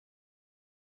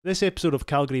This episode of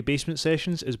Calgary Basement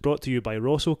Sessions is brought to you by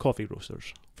Rosso Coffee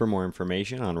Roasters. For more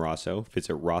information on Rosso,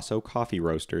 visit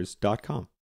rossocoffeeroasters.com.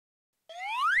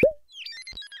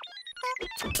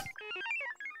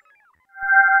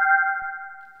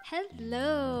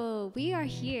 Hello, we are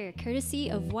here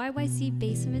courtesy of YYC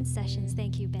Basement Sessions.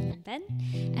 Thank you, Ben and Ben.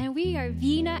 And we are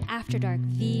Vina After Dark,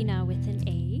 Vina with an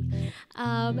A.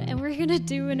 And we're gonna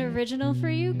do an original for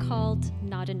you called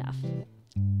Not Enough.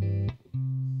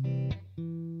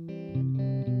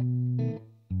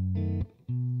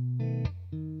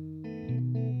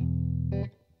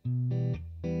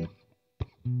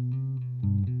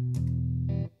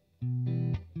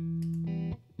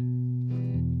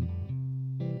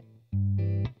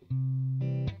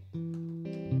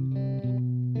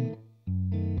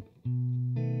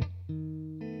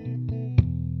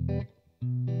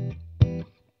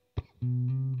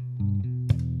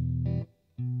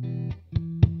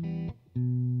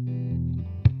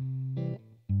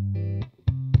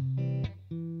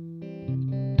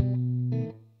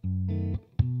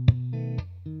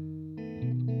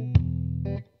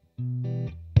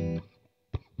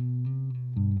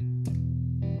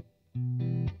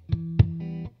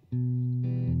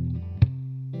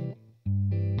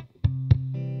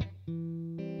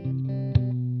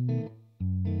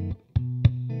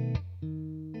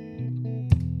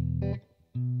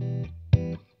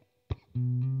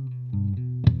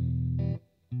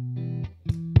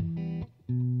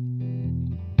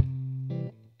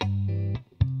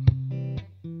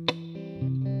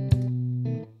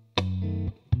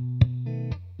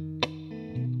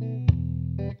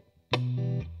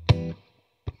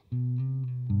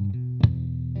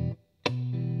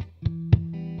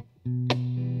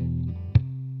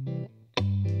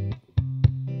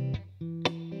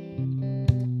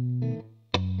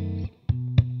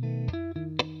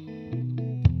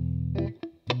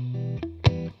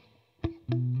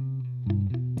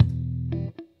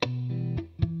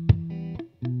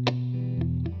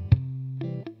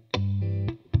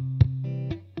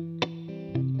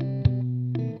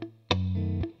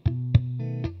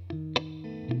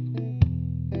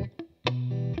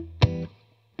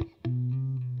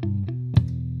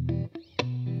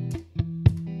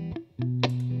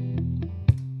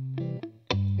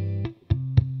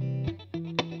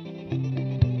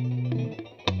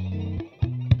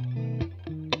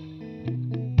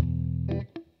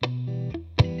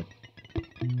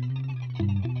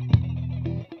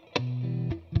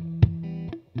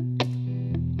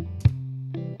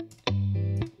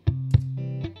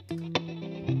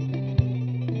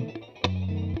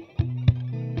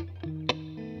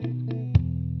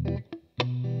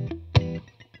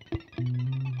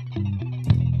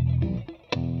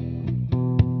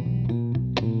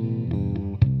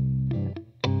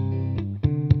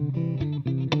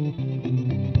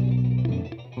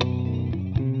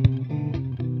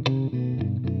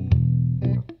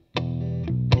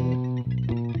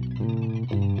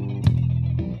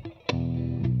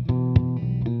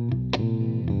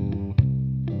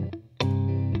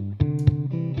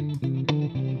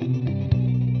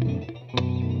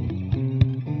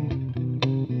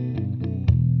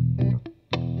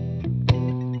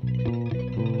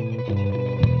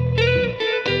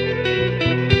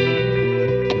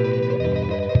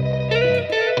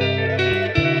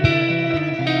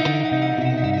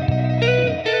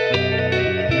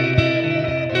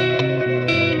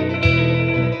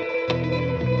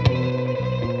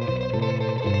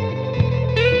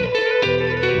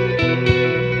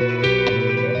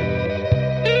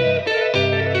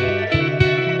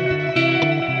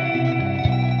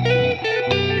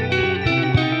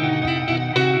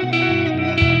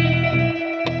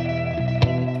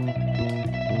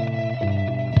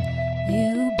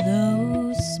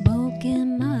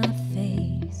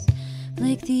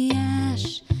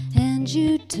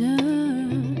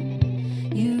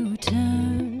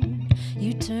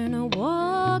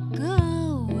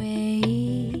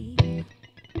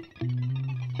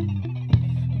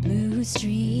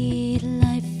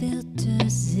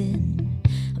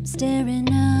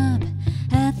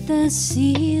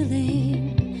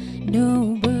 Ceiling,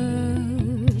 no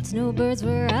birds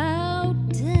were out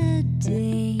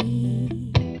today.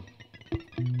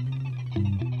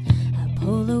 I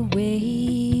pull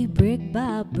away brick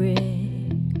by brick,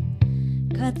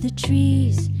 cut the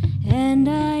trees, and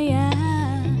I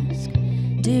ask,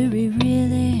 did we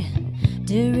really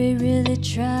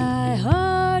try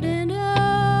hard enough?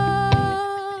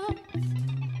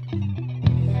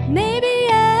 Maybe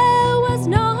it was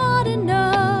not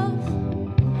enough,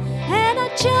 and I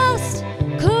just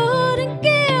couldn't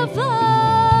give up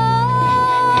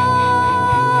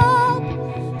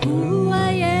who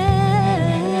I am.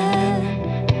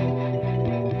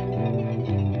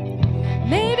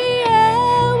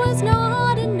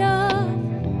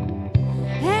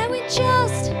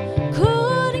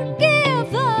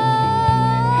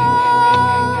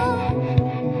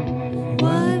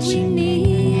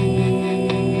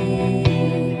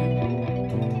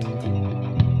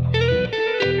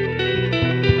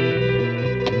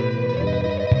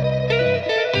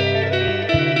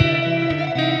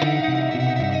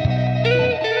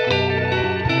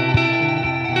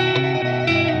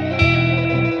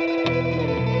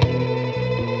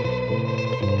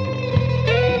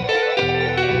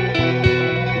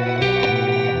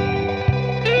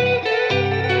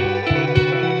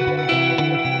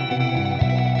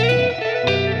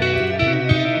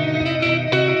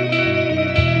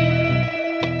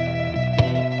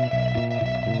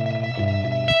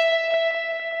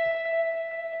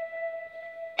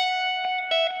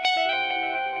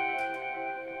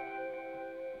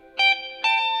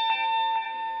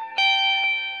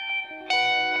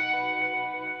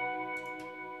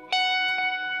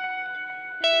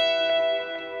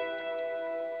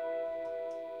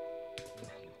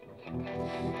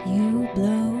 You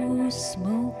blow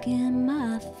smoke in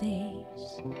my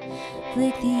face,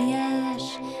 flick the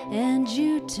ash, and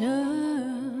you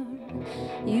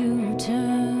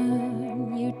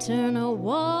turn or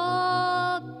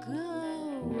walk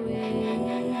away.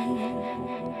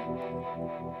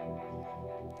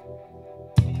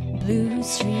 Blue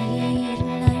street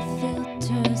light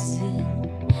filters in,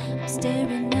 I'm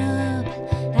staring up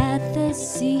at the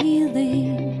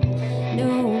ceiling.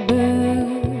 No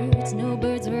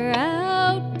birds were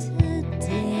out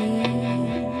today.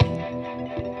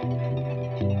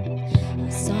 I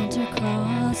saunter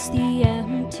across the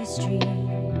empty street,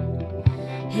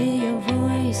 hear your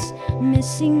voice,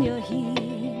 missing your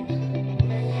heat.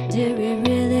 Did we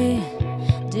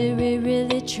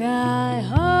really try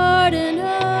hard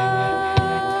enough?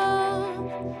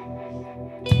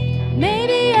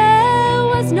 Maybe it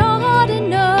was not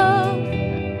enough,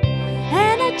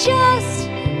 and I just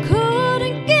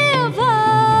couldn't give up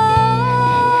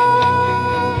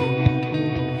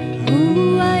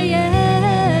who I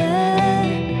am.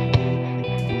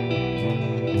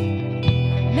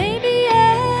 Maybe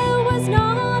it was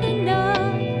not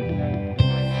enough,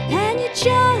 and you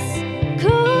just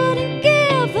couldn't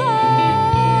give up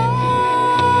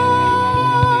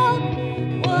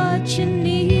what you need.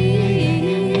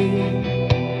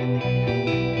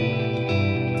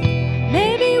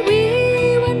 Maybe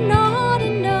we were not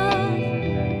enough,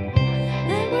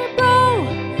 and we're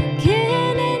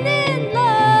broken and in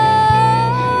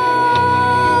love.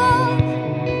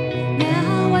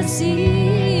 Now I see.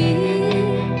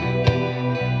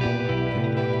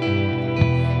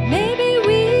 Maybe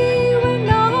we were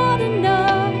not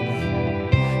enough.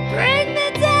 Break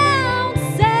me down,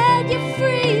 set you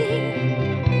free.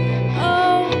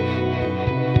 Oh,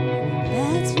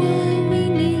 that's what we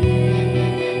need.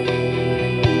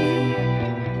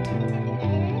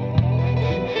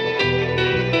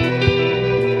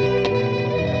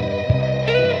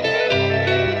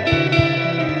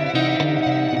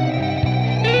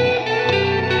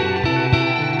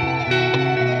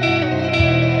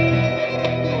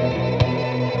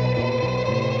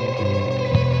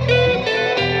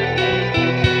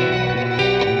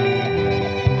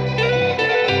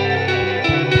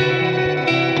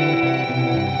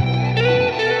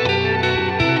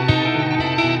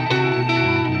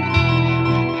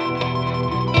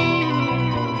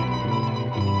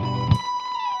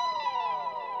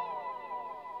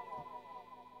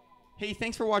 Hey,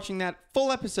 thanks for watching that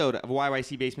full episode of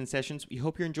YYC Basement Sessions. We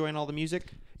hope you're enjoying all the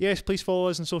music. Yes, please follow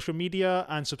us on social media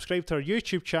and subscribe to our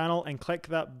YouTube channel and click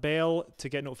that bell to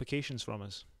get notifications from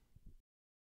us.